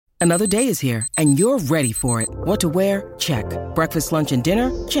Another day is here, and you're ready for it. What to wear? Check. Breakfast, lunch, and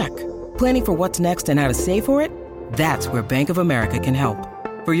dinner? Check. Planning for what's next and how to save for it? That's where Bank of America can help.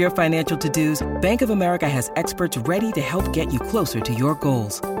 For your financial to-dos, Bank of America has experts ready to help get you closer to your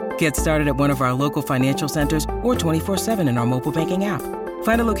goals. Get started at one of our local financial centers or 24/7 in our mobile banking app.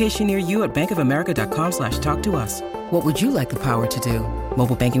 Find a location near you at bankofamerica.com/talktous. What would you like the power to do?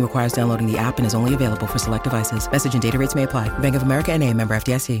 Mobile banking requires downloading the app and is only available for select devices. Message and data rates may apply. Bank of America N.A., member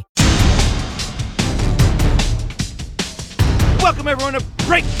FDIC. Welcome, everyone, to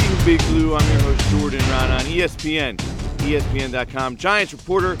Breaking Big Blue. I'm your host, Jordan Ron, on ESPN, ESPN.com, Giants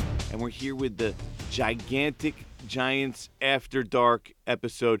reporter, and we're here with the gigantic Giants After Dark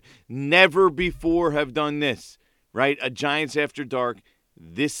episode. Never before have done this, right? A Giants After Dark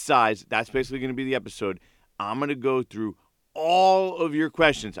this size. That's basically going to be the episode. I'm going to go through all of your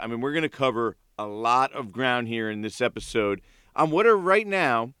questions. I mean, we're going to cover a lot of ground here in this episode on what are right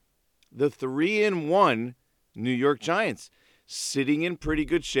now the 3-1 New York Giants, sitting in pretty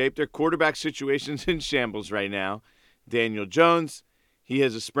good shape. Their quarterback situation's in shambles right now. Daniel Jones, he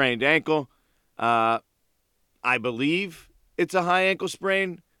has a sprained ankle. I believe it's a high ankle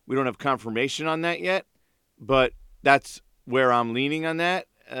sprain. We don't have confirmation on that yet, but that's where I'm leaning on that.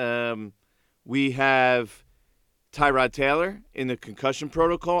 We have Tyrod Taylor in the concussion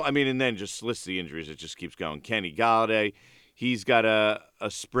protocol. I mean, and then just list the injuries. It just keeps going. Kenny Golladay, he's got a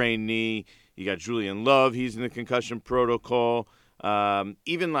sprained knee. You got Julian Love. He's in the concussion protocol.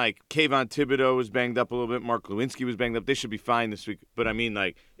 Even like Kayvon Thibodeau was banged up a little bit. Mark Lewinsky was banged up. They should be fine this week. But, I mean,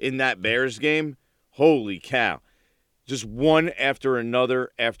 like, in that Bears game, holy cow. Just one after another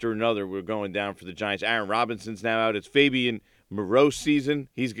we're going down for the Giants. Aaron Robinson's now out. It's Fabian Moreau's season.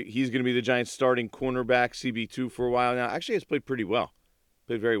 He's going to be the Giants' starting cornerback, CB2, for a while now. Actually, has played pretty well.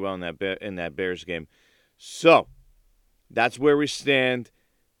 Played very well in that Bears game. So, that's where we stand.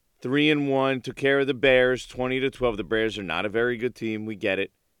 3-1, took care of the Bears, 20-12. The Bears are not a very good team. We get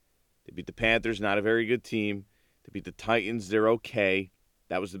it. They beat the Panthers, not a very good team. They beat the Titans. They're okay.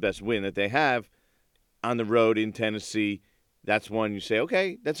 That was the best win that they have on the road in Tennessee. That's one you say,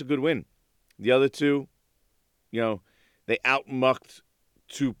 okay, that's a good win. The other two, they outmucked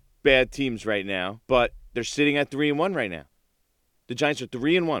two bad teams right now, but they're sitting at 3-1 right now. The Giants are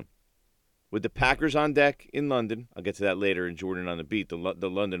 3-1. With the Packers on deck in London. I'll get to that later in Jordan on the Beat, the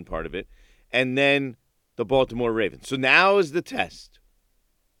London part of it. And then the Baltimore Ravens. So now is the test.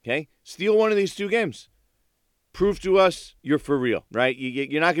 Okay? Steal one of these two games. Prove to us you're for real, right?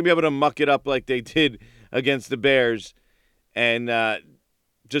 You're not going to be able to muck it up like they did against the Bears and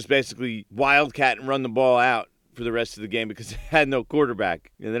just basically wildcat and run the ball out for the rest of the game because they had no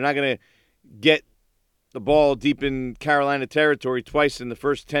quarterback. They're not going to get the ball deep in Carolina territory twice in the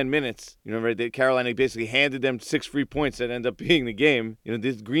first 10 minutes. Right? Carolina basically handed them 6 free points that end up being the game.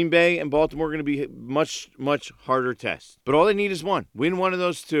 This Green Bay and Baltimore are going to be much, much harder tests. But all they need is one. Win one of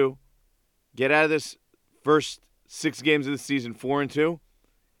those two. Get out of this first 6 games of the season 4-2.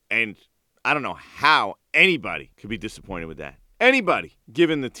 And I don't know how anybody could be disappointed with that. Anybody.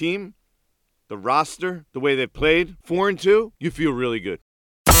 Given the team, the roster, the way they've played, 4-2, you feel really good.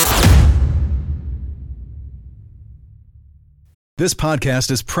 This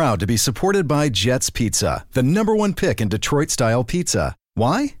podcast is proud to be supported by Jets Pizza, the #1 pick in Detroit-style pizza.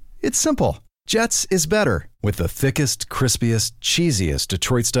 Why? It's simple. Jets is better. With the thickest, crispiest, cheesiest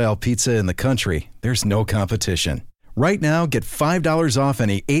Detroit-style pizza in the country, there's no competition. Right now, get $5 off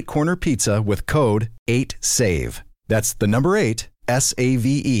any 8-corner pizza with code 8SAVE. That's the number 8,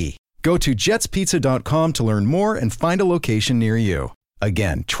 S-A-V-E. Go to jetspizza.com to learn more and find a location near you.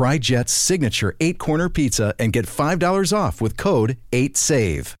 Again, try Jet's signature 8-corner pizza and get $5 off with code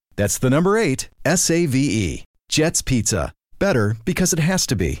 8SAVE. That's the number 8, S-A-V-E. Jet's Pizza. Better because it has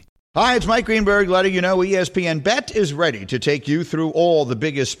to be. Hi, it's Mike Greenberg letting you know ESPN Bet is ready to take you through all the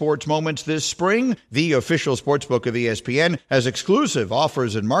biggest sports moments this spring. The official sportsbook of ESPN has exclusive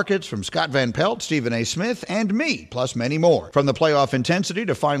offers and markets from Scott Van Pelt, Stephen A. Smith, and me, plus many more. From the playoff intensity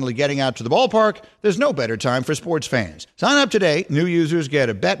to finally getting out to the ballpark, there's no better time for sports fans. Sign up today. New users get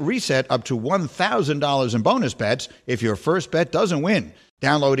a bet reset up to $1,000 in bonus bets if your first bet doesn't win.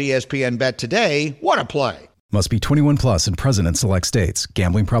 Download ESPN Bet today. What a play. Must be 21 plus and present in select states.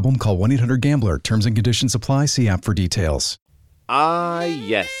 Gambling problem? Call 1-800-GAMBLER. Terms and conditions apply. See app for details. Ah,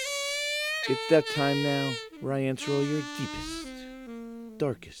 yes. It's that time now where I answer all your deepest,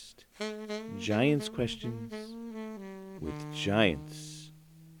 darkest Giants questions with Giants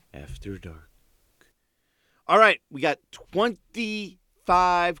After Dark. All right, we got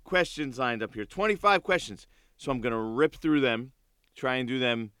 25 questions lined up here. 25 questions. So I'm going to rip through them, try and do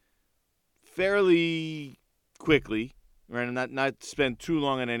them fairly quickly, right? And not spend too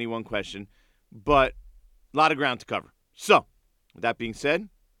long on any one question, but a lot of ground to cover. So, with that being said,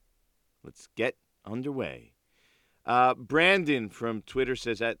 let's get underway. Brandon from Twitter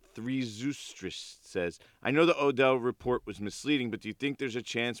says, at 3Zoostris says, I know the Odell report was misleading, but do you think there's a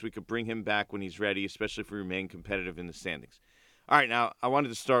chance we could bring him back when he's ready, especially if we remain competitive in the standings? All right, now, I wanted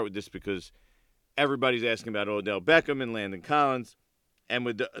to start with this because everybody's asking about Odell Beckham and Landon Collins. And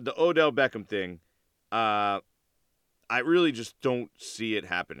with the Odell Beckham thing, I really just don't see it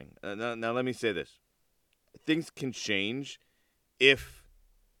happening. Now, let me say this. Things can change if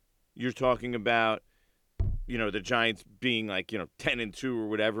you're talking about, the Giants being 10-2 or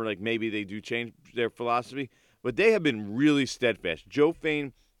whatever. Like, maybe they do change their philosophy. But they have been really steadfast. Joe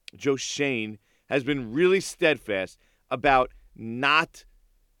Schoen has been really steadfast about not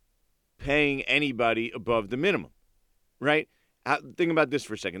paying anybody above the minimum, right? Think about this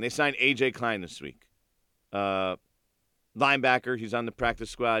for a second. They signed A.J. Klein this week. Linebacker, he's on the practice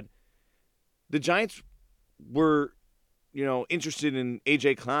squad. The Giants were, interested in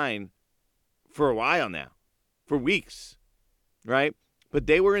A.J. Klein for a while now, for weeks, right? But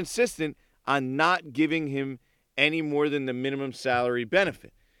they were insistent on not giving him any more than the minimum salary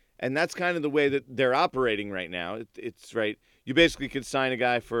benefit. And that's kind of the way that they're operating right now. It's right. You basically could sign a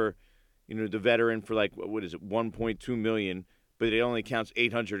guy for, the veteran for $1.2 million, but it only counts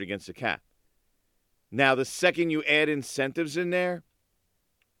 $800 against the cap. Now, the second you add incentives in there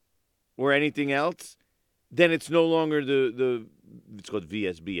or anything else, then it's no longer it's called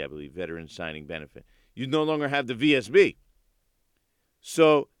VSB, I believe, Veteran Signing Benefit. You no longer have the VSB.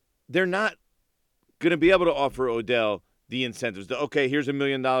 So they're not going to be able to offer Odell the incentives. Okay, here's $1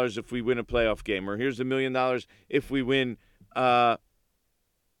 million if we win a playoff game, or here's $1 million if we win the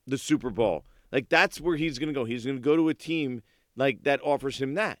Super Bowl. Like, that's where he's going to go. He's going to go to a team that offers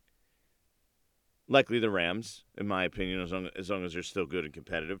him that. Likely the Rams, in my opinion, as long as they're still good and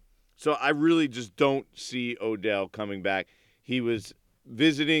competitive. So I really just don't see Odell coming back. He was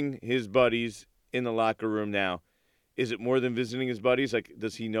visiting his buddies in the locker room now. Is it more than visiting his buddies?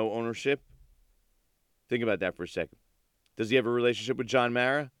 Does he know ownership? Think about that for a second. Does he have a relationship with John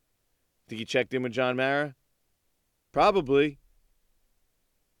Mara? Think he checked in with John Mara? Probably.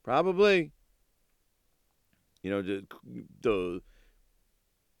 The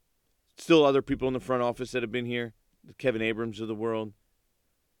still other people in the front office that have been here, the Kevin Abrams of the world,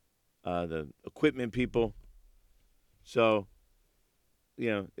 the equipment people. So,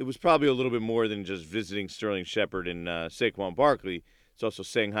 it was probably a little bit more than just visiting Sterling Shepard and Saquon Barkley. It's also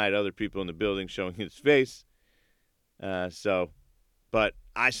saying hi to other people in the building, showing his face. But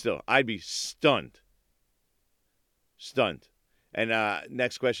I'd be stunned. Stunned. And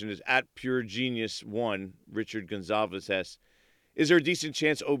next question is at Pure Genius 1, Richard Gonzalez asks, is there a decent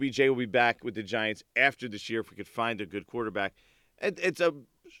chance OBJ will be back with the Giants after this year if we could find a good quarterback? It's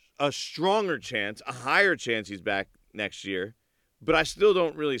a stronger chance, a higher chance he's back next year, but I still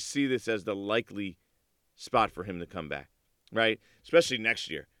don't really see this as the likely spot for him to come back, right? Especially next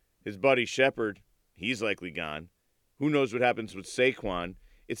year. His buddy Shepard, he's likely gone. Who knows what happens with Saquon?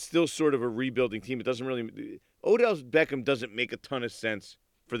 It's still sort of a rebuilding team. It doesn't really – Odell Beckham doesn't make a ton of sense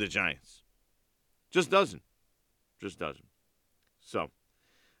for the Giants. Just doesn't. So,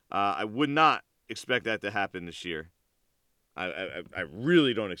 I would not expect that to happen this year. I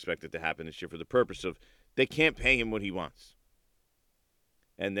really don't expect it to happen this year for the purpose of they can't pay him what he wants.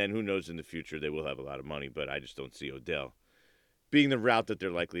 And then who knows in the future they will have a lot of money, but I just don't see Odell being the route that they're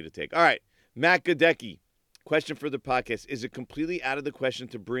likely to take. All right, Matt Godecki, question for the podcast. Is it completely out of the question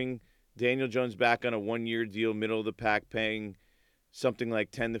to bring Daniel Jones back on a one-year deal, middle of the pack, paying something like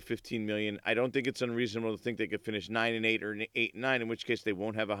 $10 to $15 million? I don't think it's unreasonable to think they could finish 9-8 or 8-9, in which case they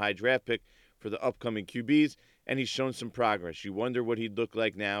won't have a high draft pick for the upcoming QBs, and he's shown some progress. You wonder what he'd look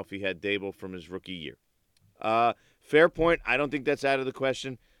like now if he had Dable from his rookie year. Fair point. I don't think that's out of the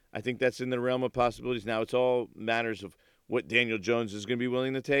question. I think that's in the realm of possibilities. Now, it's all matters of what Daniel Jones is going to be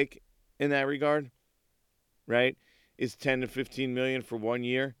willing to take in that regard, right? Is $10 to $15 million for 1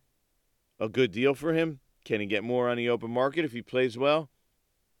 year a good deal for him? Can he get more on the open market if he plays well?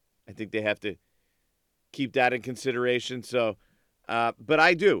 I think they have to keep that in consideration. So, but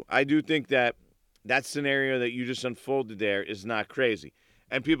I do think that scenario that you just unfolded there is not crazy.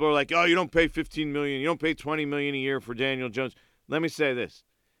 And people are like, oh, you don't pay $15 million, you don't pay $20 million a year for Daniel Jones. Let me say this.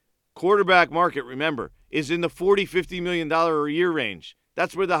 Quarterback market, remember, is in the $40, $50 million a year range.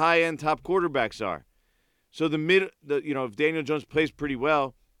 That's where the high-end top quarterbacks are. So if Daniel Jones plays pretty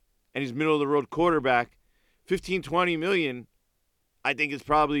well and he's middle-of-the-road quarterback, $15, $20 million, I think is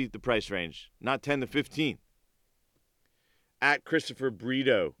probably the price range, not 10 to 15. At Christopher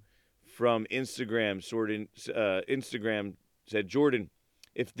Brito from Instagram. Instagram said, Jordan,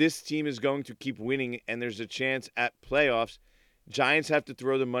 if this team is going to keep winning and there's a chance at playoffs, Giants have to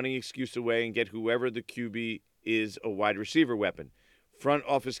throw the money excuse away and get whoever the QB is a wide receiver weapon. Front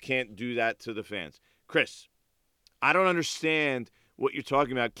office can't do that to the fans. Chris, I don't understand what you're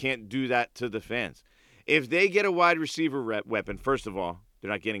talking about, can't do that to the fans. If they get a wide receiver weapon, first of all, they're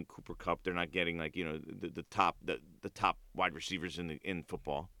not getting Cooper Kupp. They're not getting the top wide receivers in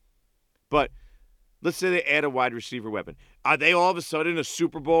football. But let's say they add a wide receiver weapon. Are they all of a sudden a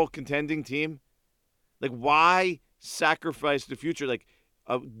Super Bowl contending team? Like, why sacrifice the future? Like,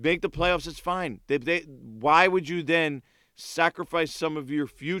 make the playoffs, it's fine. Why would you then sacrifice some of your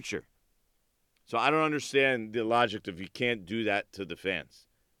future? So I don't understand the logic of you can't do that to the fans.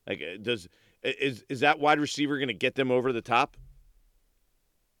 Like, is that wide receiver going to get them over the top?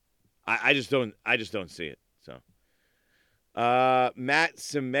 I just don't see it. So Matt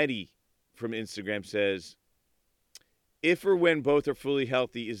Semetti from Instagram says, if or when both are fully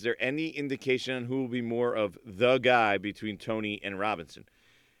healthy, is there any indication on who will be more of the guy between Toney and Robinson?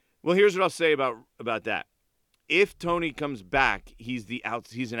 Well, here's what I'll say about that. If Toney comes back, he's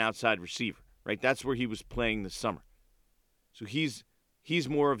an outside receiver, right? That's where he was playing this summer. So he's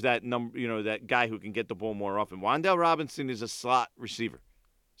more of that that guy who can get the ball more often. Wan'Dale Robinson is a slot receiver.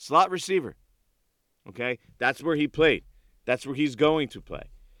 Okay? That's where he played. That's where he's going to play.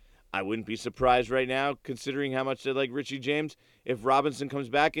 I wouldn't be surprised right now, considering how much they like Richie James, if Robinson comes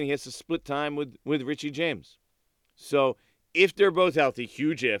back and he has to split time with Richie James. So if they're both healthy,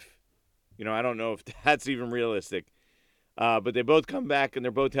 huge if, I don't know if that's even realistic, but they both come back and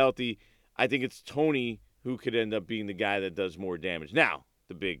they're both healthy, I think it's Toney who could end up being the guy that does more damage. Now,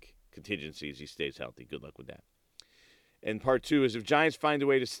 the big contingency is he stays healthy. Good luck with that. And part two is, if Giants find a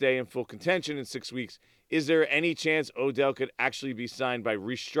way to stay in full contention in 6 weeks, is there any chance Odell could actually be signed by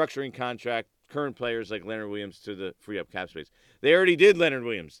restructuring current players like Leonard Williams to the free up cap space? They already did Leonard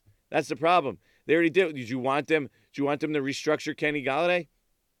Williams. That's the problem. They already did. Did you want them to restructure Kenny Golladay?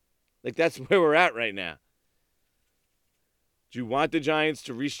 Like, that's where we're at right now. Do you want the Giants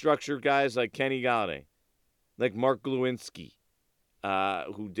to restructure guys like Kenny Golladay, like Mark Glowinski,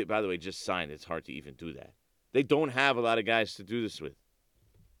 who did, by the way, just signed? It's hard to even do that. They don't have a lot of guys to do this with.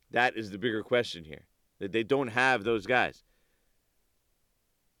 That is the bigger question here. That they don't have those guys.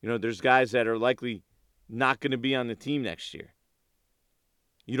 There's guys that are likely not going to be on the team next year.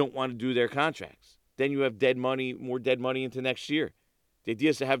 You don't want to do their contracts. Then you have more dead money into next year. The idea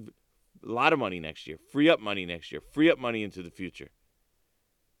is to have a lot of money next year. Free up money next year. Free up money into the future.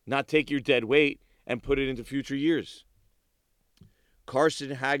 Not take your dead weight and put it into future years.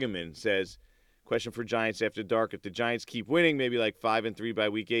 Carson Hageman says, question for Giants after dark. If the Giants keep winning, maybe like 5-3 by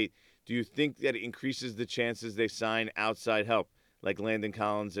week 8, do you think that it increases the chances they sign outside help, like Landon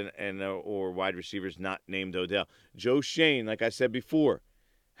Collins and or wide receivers not named Odell? Joe Schoen, like I said before,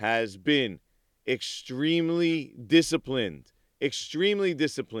 has been extremely disciplined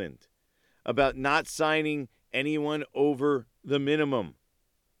about not signing anyone over the minimum,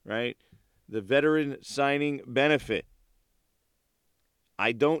 right? The veteran signing benefit.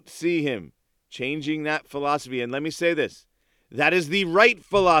 I don't see him changing that philosophy. And let me say this. That is the right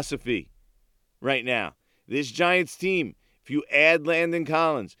philosophy right now. This Giants team, if you add Landon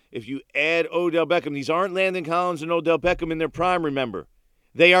Collins, if you add Odell Beckham, these aren't Landon Collins and Odell Beckham in their prime, remember.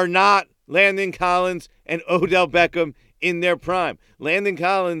 They are not Landon Collins and Odell Beckham in their prime. Landon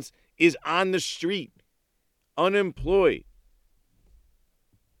Collins is on the street, unemployed.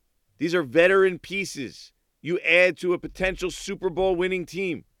 These are veteran pieces you add to a potential Super Bowl winning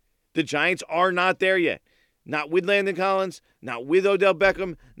team. The Giants are not there yet. Not with Landon Collins, not with Odell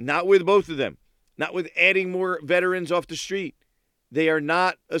Beckham, not with both of them, not with adding more veterans off the street. They are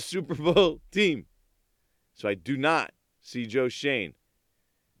not a Super Bowl team. So I do not see Joe Schoen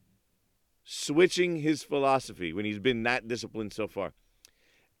switching his philosophy when he's been that disciplined so far.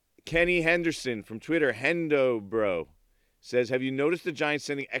 Kenny Henderson from Twitter, Hendo Bro, says, have you noticed the Giants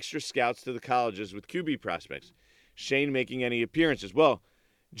sending extra scouts to the colleges with QB prospects? Schoen making any appearances? Well,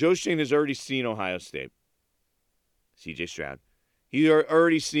 Joe Schoen has already seen Ohio State. C.J. Stroud. He's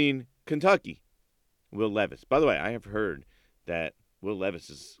already seen Kentucky. Will Levis. By the way, I have heard that Will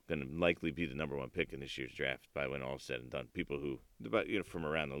Levis is going to likely be the number 1 pick in this year's draft by when all is said and done. People who, from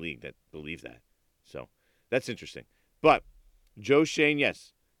around the league that believe that. So that's interesting. But Joe Schoen,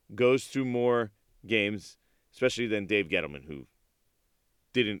 yes, goes to more games, especially than Dave Gettleman, who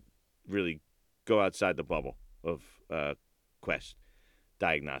didn't really go outside the bubble of Quest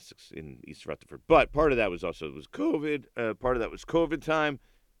Diagnostics in East Rutherford. But part of that was COVID. Part of that was COVID time.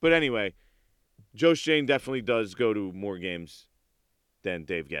 But anyway, Joe Schoen definitely does go to more games than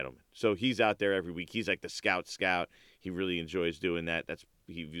Dave Gettleman. So he's out there every week. He's like the scout. He really enjoys doing that.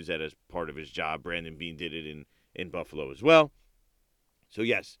 He views that as part of his job. Brandon Beane did it in Buffalo as well. So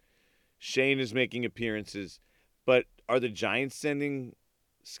yes, Shane is making appearances, but are the Giants sending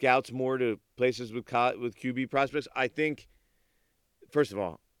scouts more to places with QB prospects? I think, first of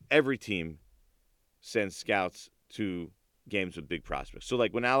all, every team sends scouts to games with big prospects. So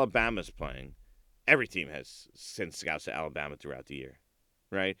like when Alabama's playing, every team sends scouts to Alabama throughout the year,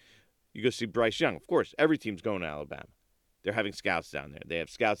 right? You go see Bryce Young. Of course, every team's going to Alabama. They're having scouts down there. They have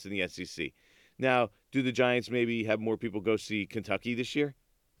scouts in the SEC. Now, do the Giants maybe have more people go see Kentucky this year?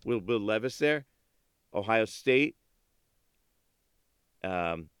 Will Bill Levis there? Ohio State?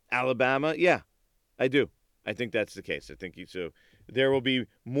 Alabama? Yeah, I do. I think that's the case. I think so. There will be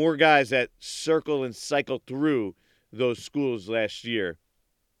more guys that circle and cycle through those schools last year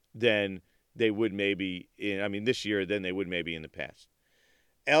than they would maybe this year than they would maybe in the past.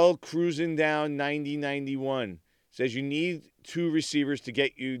 L cruising down 90-91 says you need 2 receivers to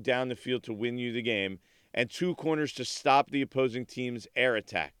get you down the field to win you the game and 2 corners to stop the opposing team's air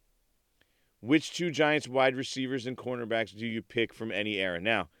attack. Which 2 Giants wide receivers and cornerbacks do you pick from any era?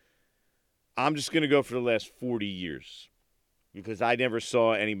 Now, I'm just going to go for the last 40 years because I never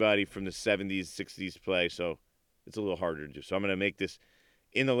saw anybody from the 70s, 60s play, so it's a little harder to do. So I'm going to make this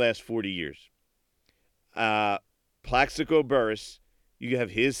in the last 40 years. Plaxico Burress, you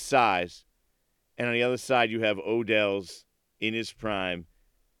have his size, and on the other side you have Odell's in his prime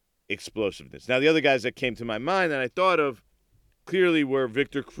explosiveness. Now, the other guys that came to my mind that I thought of clearly were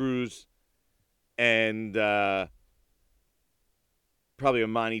Victor Cruz and probably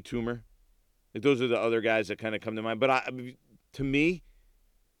Amani Toomer. Like those are the other guys that kind of come to mind. But to me,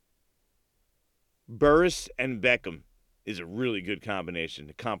 Burress and Beckham is a really good combination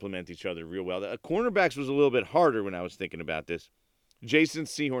to complement each other real well. The cornerbacks was a little bit harder when I was thinking about this. Jason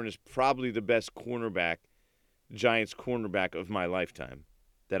Sehorn is probably the best Giants cornerback of my lifetime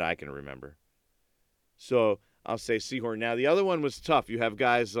that I can remember. So I'll say Sehorn. Now, the other one was tough. You have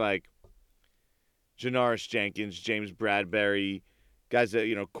guys like Janoris Jenkins, James Bradbury, guys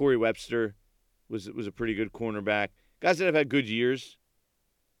that, Corey Webster was a pretty good cornerback. Guys that have had good years,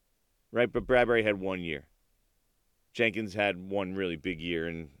 right? But Bradbury had 1 year. Jenkins had 1 really big year,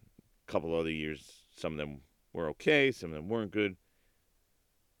 and a couple other years, some of them were okay, some of them weren't good.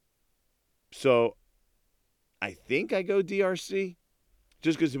 So I think I go DRC,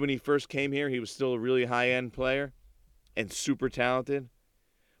 just because when he first came here, he was still a really high-end player and super talented.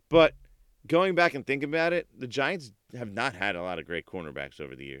 But going back and thinking about it, the Giants have not had a lot of great cornerbacks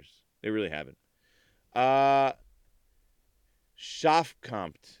over the years. They really haven't.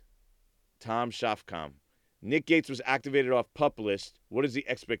 Schafkamp, Tom Schafkamp. Nick Gates was activated off PUP list. What is the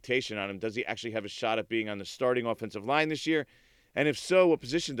expectation on him? Does he actually have a shot at being on the starting offensive line this year? And if so, what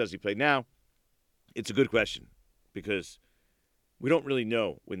position does he play? Now, it's a good question because we don't really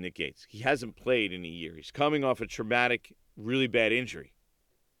know with Nick Gates. He hasn't played in a year. He's coming off a traumatic, really bad injury.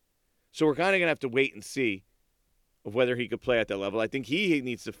 So we're kind of going to have to wait and see of whether he could play at that level. I think he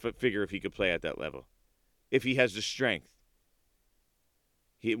needs to figure if he could play at that level, if he has the strength.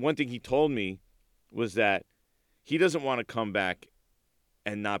 One thing he told me was that he doesn't want to come back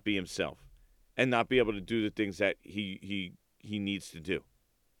and not be himself and not be able to do the things that he needs to do.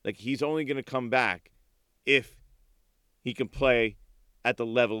 Like, he's only going to come back if he can play at the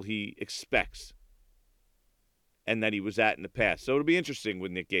level he expects and that he was at in the past. So it'll be interesting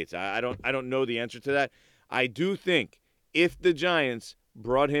with Nick Gates. I don't know the answer to that. I do think if the Giants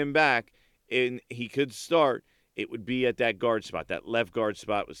brought him back and he could start, it would be at that guard spot. That left guard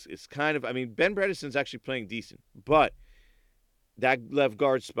spot is kind of, Ben Bredesen's actually playing decent, but that left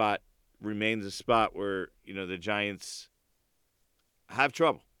guard spot remains a spot where, the Giants have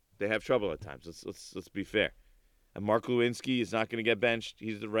trouble. They have trouble at times. Let's be fair. And Mark Lewinsky is not going to get benched.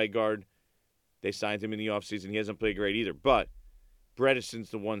 He's the right guard. They signed him in the offseason. He hasn't played great either. But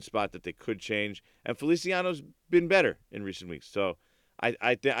Bredesen's the one spot that they could change. And Feliciano's been better in recent weeks. So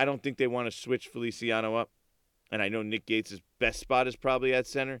I don't think they want to switch Feliciano up. And I know Nick Gates' best spot is probably at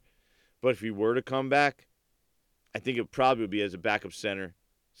center. But if he were to come back, I think it probably would be as a backup center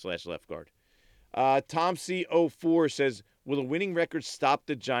 / left guard. Tom C04 says, will a winning record stop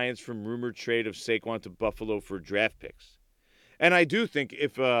the Giants from rumored trade of Saquon to Buffalo for draft picks? And I do think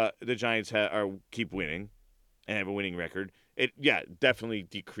if the Giants keep winning and have a winning record, it definitely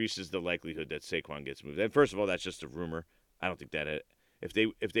decreases the likelihood that Saquon gets moved. And first of all, that's just a rumor. I don't think that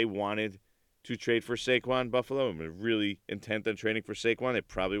if they wanted to trade for Saquon, Buffalo, and were really intent on trading for Saquon, they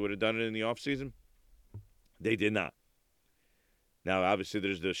probably would have done it in the offseason. They did not. Now, obviously,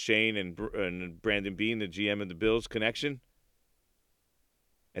 there's the Shane and Brandon Beane, the GM of the Bills connection.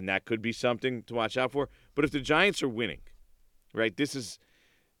 and that could be something to watch out for. But if the Giants are winning, right,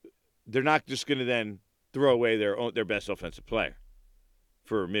 they're not just going to then throw away their best offensive player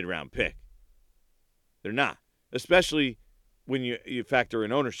for a mid-round pick. They're not, especially when you factor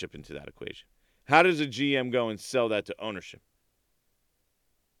in ownership into that equation. How does a GM go and sell that to ownership?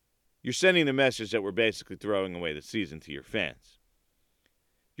 You're sending the message that we're basically throwing away the season to your fans.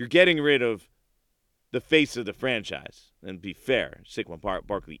 You're getting rid of the face of the franchise. And be fair, Saquon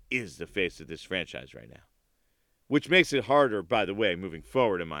Barkley is the face of this franchise right now, which makes it harder, by the way, moving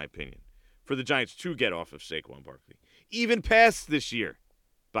forward, in my opinion, for the Giants to get off of Saquon Barkley, even past this year,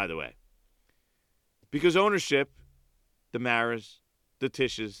 by the way. Because ownership, the Maras, the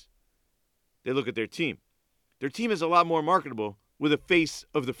Tisches, they look at their team. Their team is a lot more marketable with a face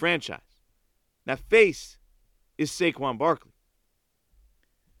of the franchise. That face is Saquon Barkley.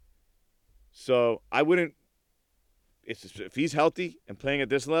 So I wouldn't, if he's healthy and playing at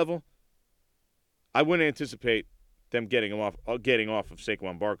this level, I wouldn't anticipate them getting off of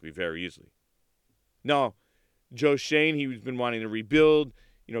Saquon Barkley very easily. No, Joe Schoen, he's been wanting to rebuild,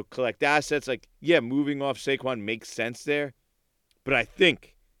 collect assets. Moving off Saquon makes sense there. But I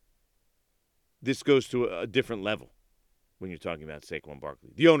think this goes to a different level when you're talking about Saquon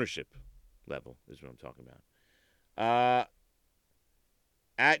Barkley. The ownership level is what I'm talking about.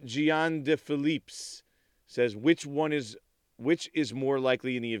 At Gian De Philippe's says, which is more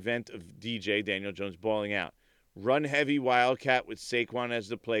likely in the event of DJ, Daniel Jones, balling out? Run heavy Wildcat with Saquon as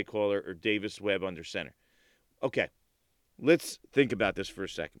the play caller or Davis Webb under center? Okay, let's think about this for a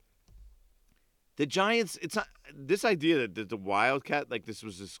second. The Giants, it's not this idea that the Wildcat, this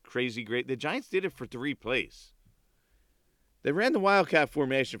was this crazy great. The Giants did it for 3 plays. They ran the Wildcat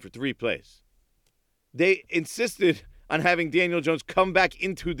formation for 3 plays. They insisted on having Daniel Jones come back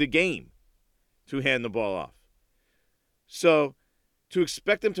into the game to hand the ball off. So to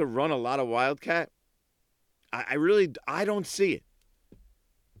expect them to run a lot of Wildcat, I don't see it.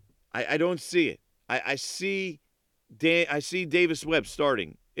 I don't see it. I see Davis Webb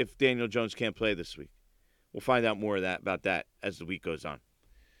starting if Daniel Jones can't play this week. We'll find out more about that as the week goes on.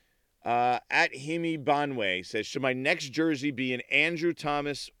 At Himi Bonway says, should my next jersey be an Andrew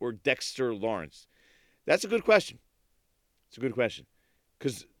Thomas or Dexter Lawrence? That's a good question. It's a good question.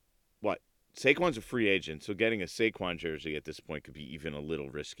 Because, Saquon's a free agent, so getting a Saquon jersey at this point could be even a little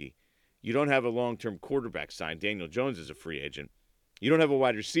risky. You don't have a long-term quarterback signed. Daniel Jones is a free agent. You don't have a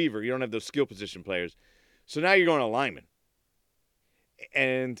wide receiver. You don't have those skill position players. So now you're going to lineman.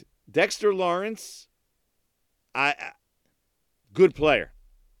 And Dexter Lawrence, good player.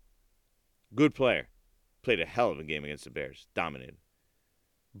 Good player. Played a hell of a game against the Bears. Dominated.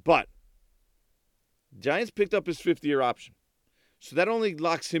 But Giants picked up his 5th-year option. So that only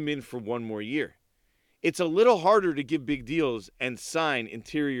locks him in for 1 more year. It's a little harder to give big deals and sign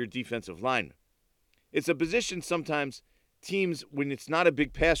interior defensive linemen. It's a position sometimes teams, when it's not a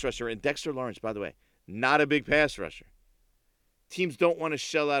big pass rusher, and Dexter Lawrence, by the way, not a big pass rusher, teams don't want to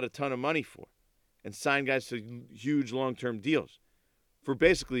shell out a ton of money for and sign guys to huge long-term deals for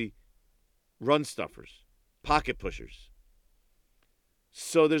basically run stuffers, pocket pushers.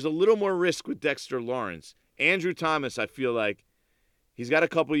 So there's a little more risk with Dexter Lawrence. Andrew Thomas, I feel like he's got a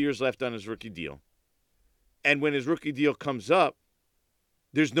couple years left on his rookie deal. And when his rookie deal comes up,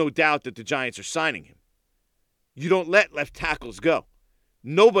 there's no doubt that the Giants are signing him. You don't let left tackles go.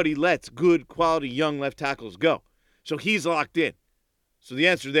 Nobody lets good, quality, young left tackles go. So he's locked in. So the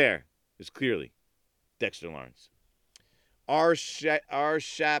answer there is clearly Dexter Lawrence.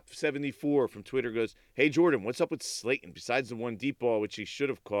 R-Shap74 from Twitter goes, hey, Jordan, what's up with Slayton? Besides the one deep ball, which he should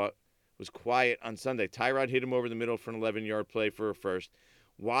have caught, was quiet on Sunday. Tyrod hit him over the middle for an 11-yard play for a first.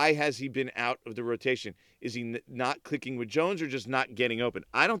 Why has he been out of the rotation? Is he not clicking with Jones or just not getting open?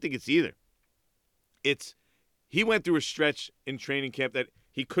 I don't think it's either. He went through a stretch in training camp that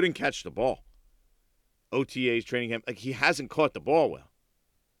he couldn't catch the ball. OTA's training camp, he hasn't caught the ball well.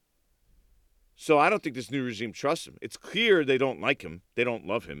 So I don't think this new regime trusts him. It's clear they don't like him. They don't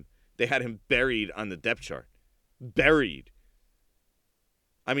love him. They had him buried on the depth chart. Buried.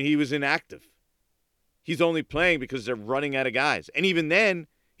 I mean, he was inactive. He's only playing because they're running out of guys. And even then,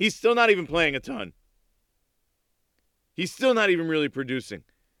 he's still not even playing a ton. He's still not even really producing.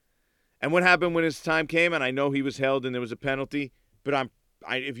 And what happened when his time came, and I know he was held and there was a penalty, but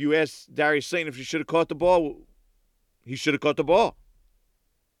if you ask Darius Slayton if he should have caught the ball, he should have caught the ball.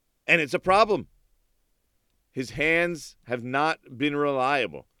 And it's a problem. His hands have not been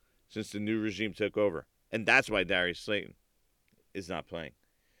reliable since the new regime took over. And that's why Darius Slayton is not playing.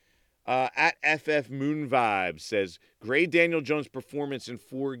 At FF Moon Vibe says, grade Daniel Jones' performance in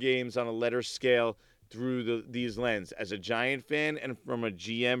 4 games on a letter scale through these lens as a Giant fan and from a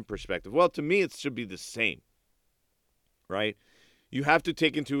GM perspective? Well, to me, it should be the same, right? You have to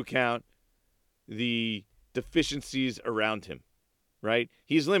take into account the deficiencies around him, right?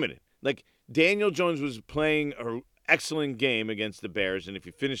 He's limited. Like, Daniel Jones was playing an excellent game against the Bears, and if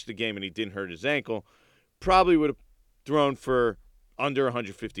he finished the game and he didn't hurt his ankle, probably would have thrown for under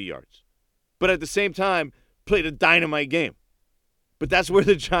 150 yards. But at the same time, played a dynamite game. But that's where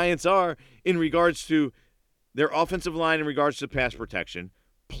the Giants are in regards to their offensive line, in regards to pass protection,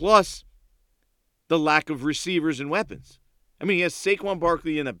 plus the lack of receivers and weapons. I mean, he has Saquon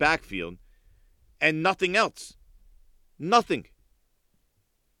Barkley in the backfield and nothing else. Nothing.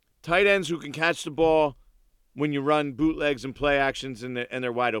 Tight ends who can catch the ball when you run bootlegs and play actions and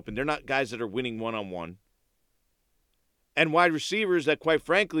they're wide open. They're not guys that are winning one-on-one. And wide receivers that, quite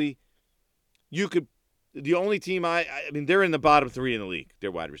frankly, the only team I mean, they're in the bottom 3 in the league,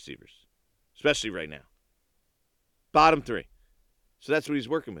 they're wide receivers, especially right now. Bottom 3. So that's what he's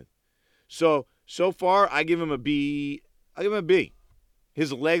working with. So far, I give him a B. I give him a B.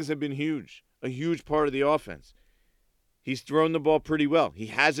 His legs have been huge, a huge part of the offense. He's thrown the ball pretty well. He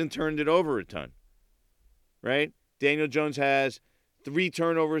hasn't turned it over a ton, right? Daniel Jones has 3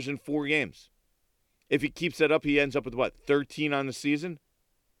 turnovers in 4 games. If he keeps that up, he ends up with, 13 on the season?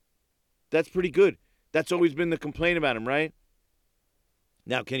 That's pretty good. That's always been the complaint about him, right?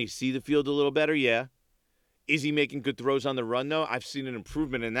 Now, can he see the field a little better? Yeah. Is he making good throws on the run, though? I've seen an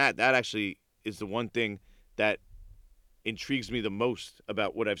improvement in that. That actually is the one thing that intrigues me the most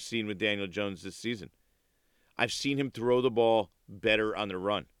about what I've seen with Daniel Jones this season. I've seen him throw the ball better on the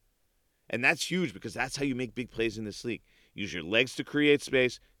run. And that's huge because that's how you make big plays in this league. Use your legs to create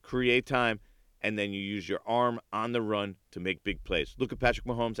space, create time, and then you use your arm on the run to make big plays. Look at Patrick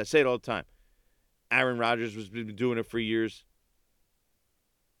Mahomes. I say it all the time. Aaron Rodgers has been doing it for years.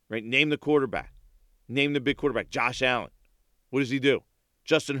 Right? Name the quarterback. Name the big quarterback. Josh Allen. What does he do?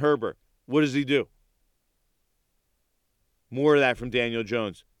 Justin Herbert. What does he do? More of that from Daniel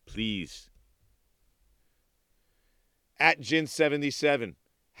Jones, please. At Gin77,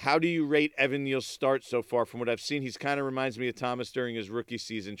 how do you rate Evan Neal's start so far? From what I've seen, he's kind of reminds me of Thomas during his rookie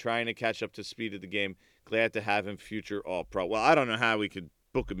season, trying to catch up to speed of the game. Glad to have him future All-Pro. Well, I don't know how we could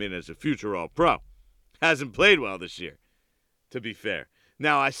book him in as a future All-Pro. Hasn't played well this year, to be fair.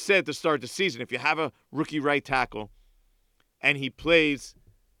 Now, I said to start the season, if you have a rookie right tackle and he plays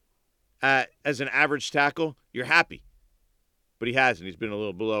as an average tackle, you're happy. But he hasn't. He's been a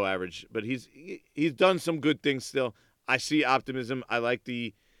little below average. But he's done some good things still. I see optimism. I like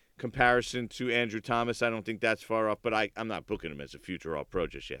the comparison to Andrew Thomas. I don't think that's far off, but I'm not booking him as a future All-Pro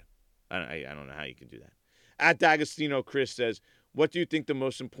just yet. I don't know how you can do that. At D'Agostino, Chris says, what do you think the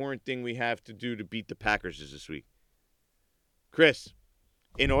most important thing we have to do to beat the Packers is this week? Chris,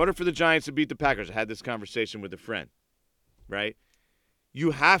 in order for the Giants to beat the Packers, I had this conversation with a friend, right?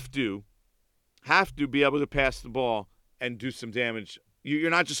 You have to be able to pass the ball and do some damage.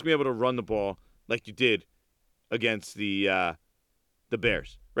 You're not just going to be able to run the ball like you did against the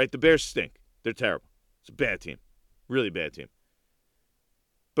Bears, right? The Bears stink. They're terrible. It's a bad team, really bad team.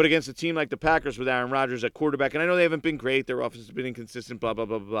 But against a team like the Packers with Aaron Rodgers at quarterback, and I know they haven't been great, their offense has been inconsistent, blah blah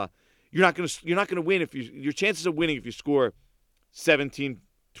blah blah blah. You're not going to win if your chances of winning if you score 17,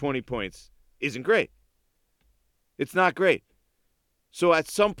 20 points isn't great. It's not great. So at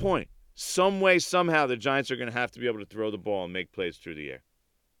some point, some way, somehow, the Giants are going to have to be able to throw the ball and make plays through the air.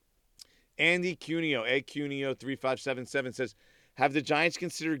 Andy Cuneo, Cuneo3577 says, have the Giants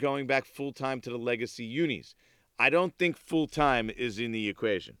considered going back full-time to the legacy unis? I don't think full-time is in the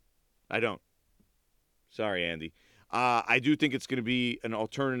equation. I don't. Sorry, Andy. I do think it's going to be an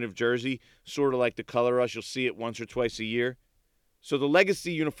alternative jersey, sort of like the Color Rush. You'll see it once or twice a year. So the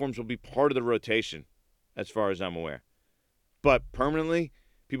legacy uniforms will be part of the rotation, as far as I'm aware. But permanently,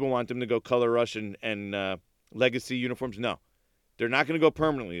 people want them to go Color Rush and legacy uniforms. No, they're not going to go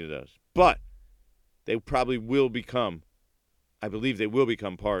permanently to those. But they probably will become, I believe they will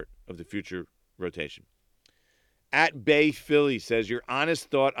become part of the future rotation. At Bay Philly says, your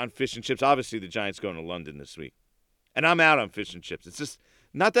honest thought on fish and chips. Obviously, the Giants going to London this week. And I'm out on fish and chips. It's just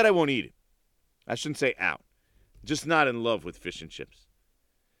not that I won't eat it. I shouldn't say out. Just not in love with fish and chips.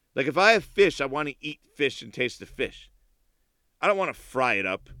 Like if I have fish, I want to eat fish and taste the fish. I don't want to fry it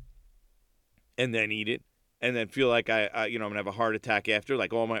up and then eat it and then feel like I'm going to have a heart attack after,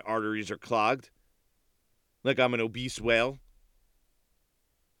 like all my arteries are clogged, like I'm an obese whale.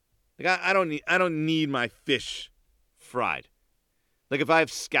 Like I don't need my fish fried. Like if I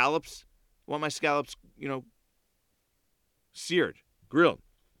have scallops, I want my scallops, seared, grilled.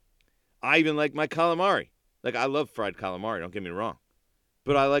 I even like my calamari. Like I love fried calamari, don't get me wrong.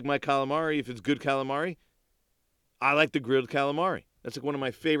 But I like my calamari. If it's good calamari, I like the grilled calamari. That's like one of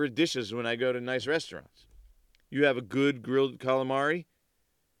my favorite dishes when I go to nice restaurants. You have a good grilled calamari,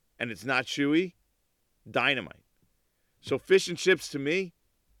 and it's not chewy, dynamite. So fish and chips to me,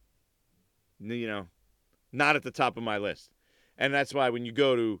 not at the top of my list. And that's why when you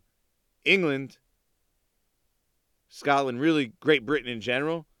go to England, Scotland, really Great Britain in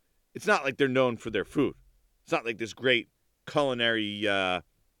general, it's not like they're known for their food. It's not like this great culinary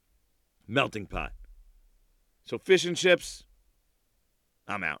melting pot. So fish and chips,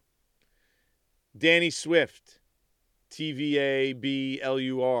 I'm out. Danny Swift,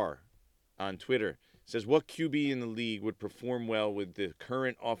 TVABLUR on Twitter, says, what QB in the league would perform well with the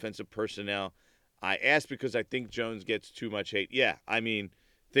current offensive personnel? I ask because I think Jones gets too much hate. Yeah, I mean,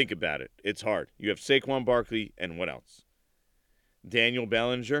 think about it. It's hard. You have Saquon Barkley and what else? Daniel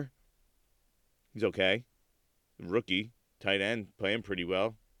Bellinger. He's okay. Rookie, tight end, playing pretty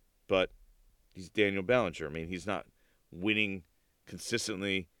well. But he's Daniel Bellinger. I mean, he's not winning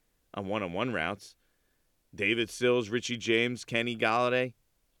consistently on one-on-one routes. David Sills, Richie James, Kenny Galladay,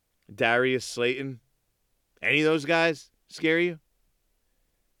 Darius Slayton. Any of those guys scare you?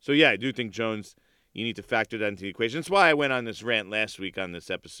 So, yeah, I do think Jones, you need to factor that into the equation. That's why I went on this rant last week on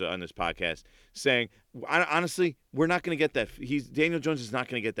this episode, on this podcast, saying, honestly, we're not going to get that. Daniel Jones is not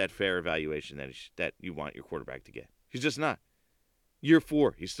going to get that fair evaluation that you want your quarterback to get. He's just not. Year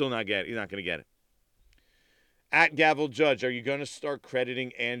 4, he's still not going to get it. At Gavel Judge, are you going to start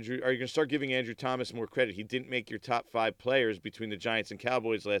crediting Andrew? Are you going to start giving Andrew Thomas more credit? He didn't make your top 5 players between the Giants and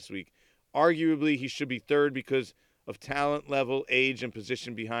Cowboys last week. Arguably, he should be third because of talent level, age, and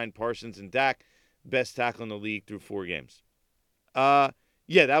position behind Parsons and Dak. Best tackle in the league through 4 games. Yeah,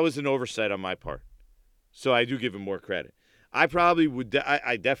 that was an oversight on my part. So I do give him more credit. I probably would.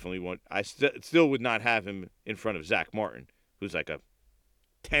 I definitely won't. I still would not have him in front of Zach Martin, who's like a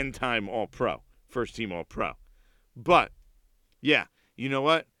 10-time All-Pro, first-team All-Pro. But, yeah, you know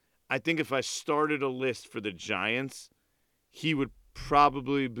what? I think if I started a list for the Giants, he would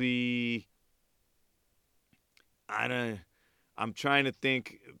probably be, I'm trying to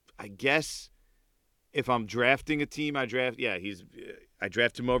think. I guess if I'm drafting a team, I draft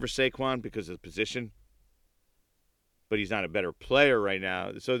him over Saquon because of the position. But he's not a better player right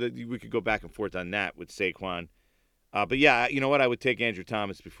now. So that we could go back and forth on that with Saquon. But, yeah, you know what? I would take Andrew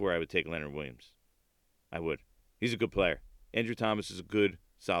Thomas before I would take Leonard Williams. I would. He's a good player. Andrew Thomas is a good,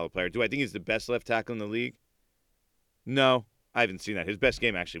 solid player. Do I think he's the best left tackle in the league? No, I haven't seen that. His best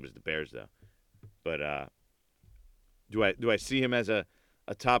game actually was the Bears, though. But do I see him as a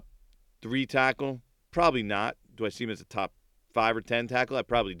top 3 tackle? Probably not. Do I see him as a top 5 or 10 tackle? I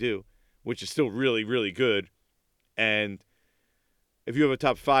probably do, which is still really, really good. And if you have a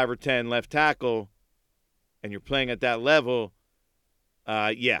top 5 or 10 left tackle and you're playing at that level,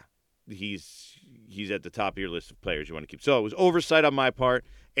 yeah, he's at the top of your list of players you want to keep. So it was oversight on my part.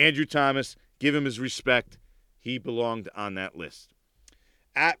 Andrew Thomas, give him his respect. He belonged on that list.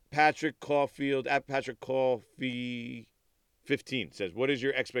 At Patrick Caulfield 15 says, what is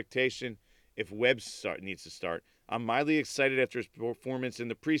your expectation if Webb needs to start? I'm mildly excited after his performance in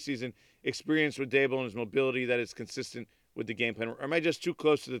the preseason, experience with Dable and his mobility that is consistent with the game plan. Or am I just too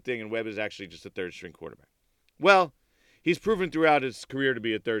close to the thing and Webb is actually just a third-string quarterback? Well, he's proven throughout his career to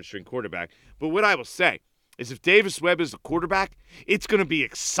be a third-string quarterback. But what I will say is if Davis Webb is the quarterback, it's going to be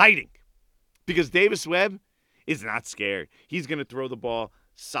exciting because Davis Webb is not scared. He's going to throw the ball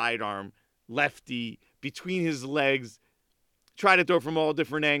sidearm, lefty, between his legs, try to throw from all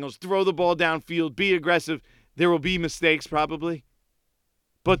different angles, throw the ball downfield, be aggressive. There will be mistakes probably,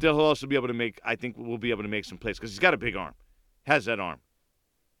 but they'll also be able to make, I think we'll be able to make some plays because he's got a big arm, has that arm.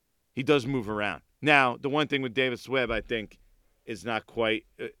 He does move around. Now, the one thing with Davis Webb, I think, is not quite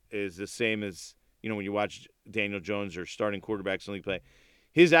is the same as, when you watch Daniel Jones or starting quarterbacks in league play.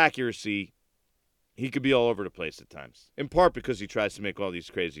 His accuracy, he could be all over the place at times, in part because he tries to make all these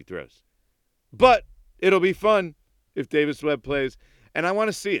crazy throws. But it'll be fun if Davis Webb plays, and I want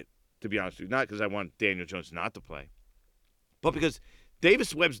to see it, to be honest with you. Not because I want Daniel Jones not to play, but because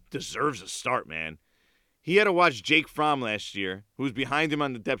Davis Webb deserves a start, man. He had to watch Jake Fromm last year, who was behind him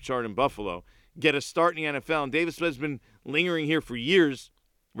on the depth chart in Buffalo, get a start in the NFL. And Davis Webb's been lingering here for years,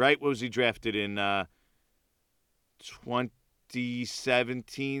 right? What was he drafted in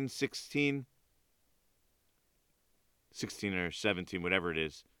 2017, 16 or 17, whatever it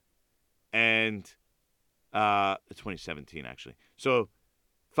is. And 2017, actually. So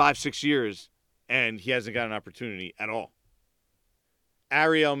 5-6 years, and he hasn't got an opportunity at all.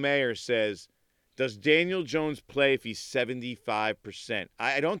 Ariel Mayer says, does Daniel Jones play if he's 75%?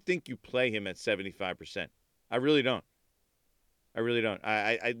 I don't think you play him at 75%. I really don't. I really don't.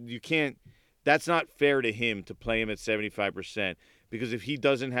 You can't. That's not fair to him to play him at 75% because if he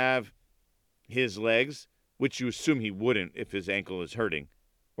doesn't have his legs, which you assume he wouldn't if his ankle is hurting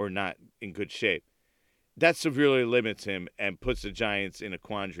or not in good shape, that severely limits him and puts the Giants in a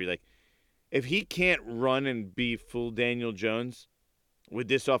quandary. Like, if he can't run and be full Daniel Jones with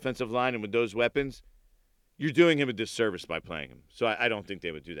this offensive line and with those weapons, you're doing him a disservice by playing him. So I don't think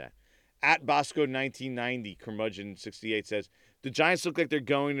they would do that. At Bosco1990, Curmudgeon68 says, the Giants look like they're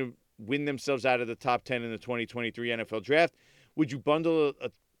going to win themselves out of the top 10 in the 2023 NFL Draft. Would you bundle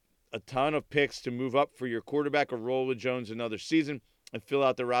a ton of picks to move up for your quarterback or roll with Jones another season and fill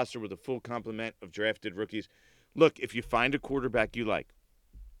out the roster with a full complement of drafted rookies? Look, if you find a quarterback you like,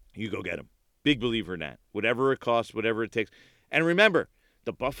 you go get him. Big believer in that. Whatever it costs, whatever it takes. And remember,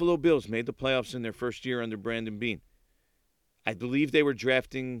 the Buffalo Bills made the playoffs in their first year under Brandon Beane. I believe they were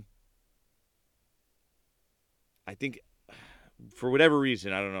drafting, I think, for whatever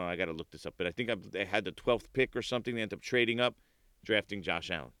reason, I don't know, I got to look this up, but I think they had the 12th pick or something. They ended up trading up, drafting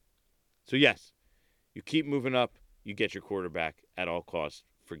Josh Allen. So, yes, you keep moving up, you get your quarterback at all costs.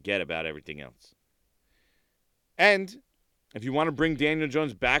 Forget about everything else. And if you want to bring Daniel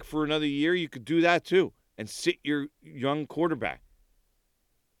Jones back for another year, you could do that too and sit your young quarterback.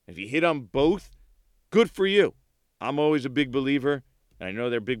 If you hit on both, good for you. I'm always a big believer, and I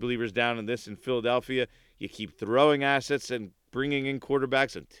know they're big believers down in this in Philadelphia. You keep throwing assets and bringing in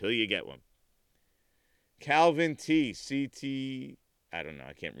quarterbacks until you get one. Calvin T, CT, I don't know.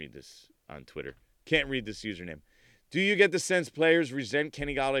 I can't read this on Twitter. Can't read this username. Do you get the sense players resent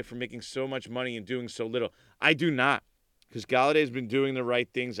Kenny Golladay for making so much money and doing so little? I do not, because Galladay's been doing the right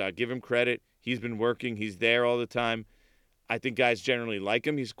things. I'll give him credit. He's been working. He's there all the time. I think guys generally like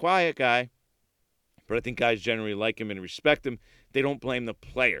him. He's a quiet guy, but I think guys generally like him and respect him. They don't blame the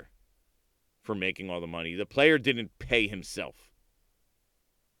player for making all the money. The player didn't pay himself,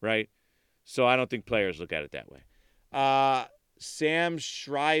 right? So I don't think players look at it that way. Sam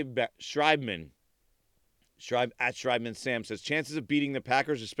Schreibman Sam says, chances of beating the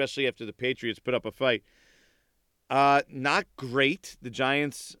Packers, especially after the Patriots put up a fight, not great. The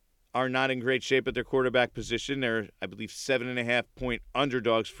Giants are not in great shape at their quarterback position. They're, I believe, 7.5-point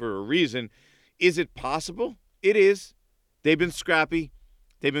underdogs for a reason. Is it possible? It is. They've been scrappy.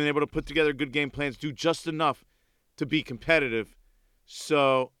 They've been able to put together good game plans, do just enough to be competitive.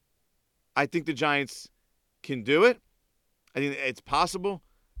 So I think the Giants can do it. I think it's possible,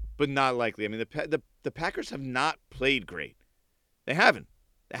 but not likely. I mean, the Packers have not played great. They haven't.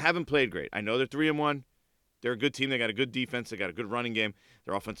 They haven't played great. I know they're 3-1. They're a good team. They got a good defense. They got a good running game.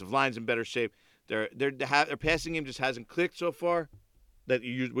 Their offensive line's in better shape. Their passing game just hasn't clicked so far that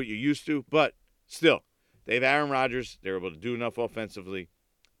what you're used to. But still, they have Aaron Rodgers. They're able to do enough offensively.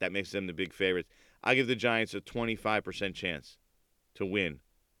 That makes them the big favorites. I give the Giants a 25% chance to win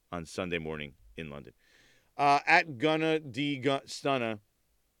on Sunday morning in London. At Gunna D. Stunna,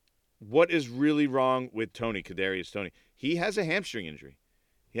 what is really wrong with Kadarius Toney? He has a hamstring injury.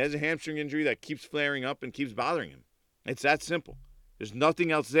 He has a hamstring injury that keeps flaring up and keeps bothering him. It's that simple. There's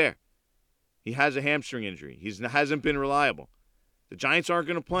nothing else there. He has a hamstring injury. He hasn't been reliable. The Giants aren't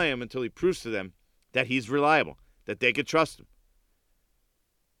going to play him until he proves to them that he's reliable, that they could trust him.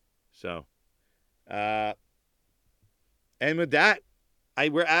 So, and with that,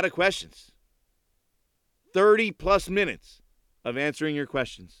 we're out of questions. 30-plus minutes of answering your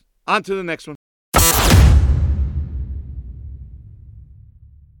questions. On to the next one.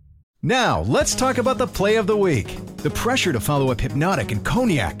 Now, let's talk about the play of the week. The pressure to follow up Hypnotic and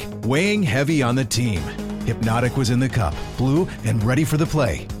Cognac, weighing heavy on the team. Hypnotic was in the cup, blue, and ready for the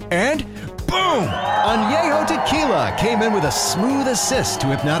play. And boom! Añejo Tequila came in with a smooth assist to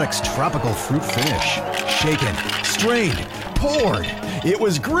Hypnotic's tropical fruit finish. Shaken, strained, poured. It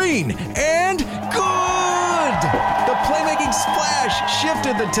was green and good! The playmaking splash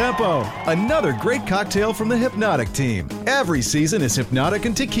shifted the tempo. Another great cocktail from the Hypnotic team. Every season is Hypnotic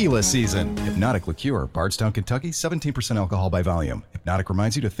and Tequila season. Hypnotic Liqueur, Bardstown, Kentucky, 17% alcohol by volume. Hypnotic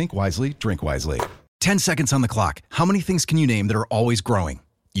reminds you to think wisely, drink wisely. 10 seconds on the clock. How many things can you name that are always growing?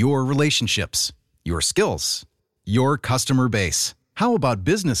 Your relationships, your skills, your customer base. How about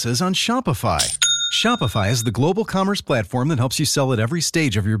businesses on Shopify? Shopify is the global commerce platform that helps you sell at every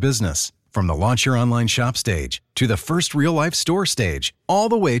stage of your business. From the launch your online shop stage, to the first real-life store stage, all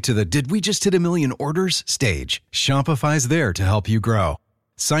the way to the did we just hit 1 million orders stage, Shopify's there to help you grow.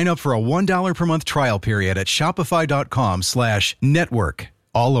 Sign up for a $1 per month trial period at shopify.com/network,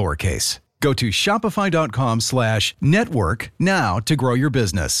 all lowercase. Go to shopify.com/network now to grow your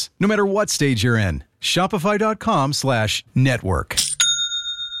business, no matter what stage you're in. Shopify.com/network.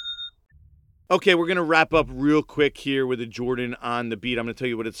 Okay, we're going to wrap up real quick here with a Jordan on the beat. I'm going to tell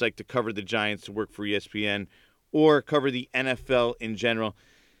you what it's like to cover the Giants, to work for ESPN, or cover the NFL in general.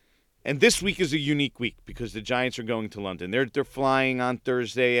 And this week is a unique week because the Giants are going to London. They're flying on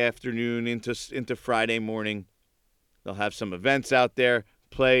Thursday afternoon into Friday morning. They'll have some events out there,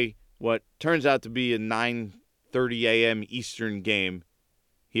 play what turns out to be a 9:30 a.m. Eastern game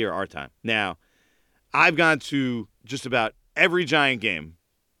here our time. Now, I've gone to just about every Giant game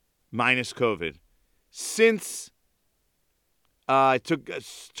minus COVID since I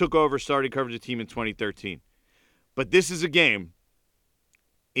took over, started covering the team in 2013. But this is a game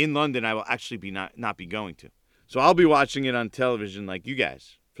in London I will actually not be going to. So I'll be watching it on television like you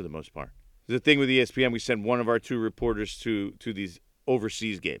guys for the most part. The thing with ESPN, we send one of our two reporters to these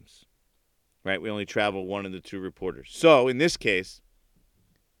overseas games, right? We only travel one of the two reporters. So in this case,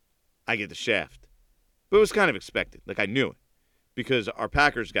 I get the shaft. But it was kind of expected. Like I knew it. Because our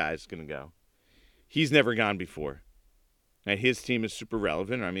Packers guy is going to go. He's never gone before. And his team is super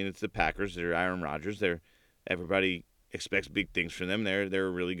relevant. I mean, it's the Packers. They're Aaron Rodgers. Everybody expects big things from them. They're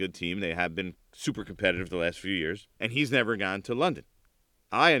a really good team. They have been super competitive the last few years. And he's never gone to London.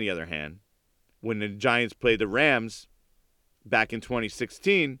 I, on the other hand, when the Giants played the Rams back in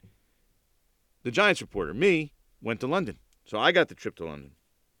 2016, the Giants reporter, me, went to London. So I got the trip to London.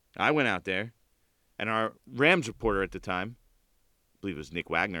 I went out there. And our Rams reporter at the time, I believe it was Nick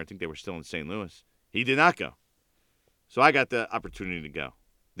Wagner. I think they were still in St. Louis. He did not go. So I got the opportunity to go.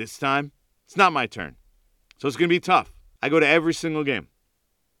 This time, it's not my turn. So it's going to be tough. I go to every single game.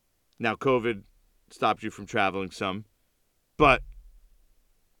 Now, COVID stopped you from traveling some. But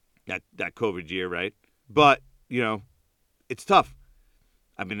that COVID year, right? But, it's tough.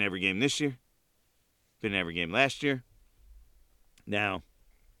 I've been to every game this year. Been to every game last year. Now,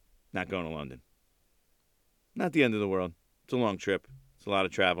 not going to London. Not the end of the world. It's a long trip. It's a lot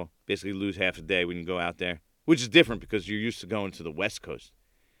of travel. Basically lose half a day when you go out there, which is different because you're used to going to the West Coast.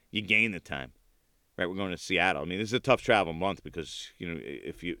 You gain the time, right? We're going to Seattle. I mean, this is a tough travel month because,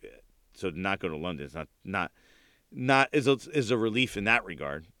 so not go to London is not is a relief in that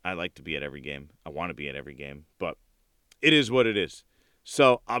regard. I like to be at every game. I want to be at every game, but it is what it is.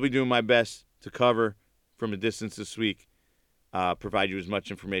 So I'll be doing my best to cover from a distance this week. Provide you as much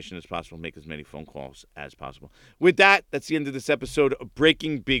information as possible, make as many phone calls as possible. With that, that's the end of this episode of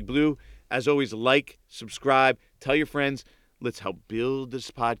Breaking Big Blue. As always, like, subscribe, tell your friends. Let's help build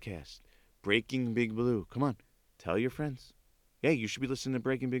this podcast. Breaking Big Blue. Come on, tell your friends. Hey, you should be listening to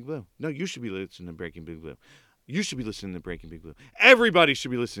Breaking Big Blue. No, you should be listening to Breaking Big Blue. You should be listening to Breaking Big Blue. Everybody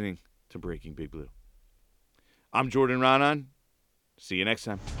should be listening to Breaking Big Blue. I'm Jordan Raanan. See you next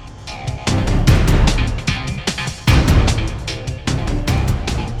time.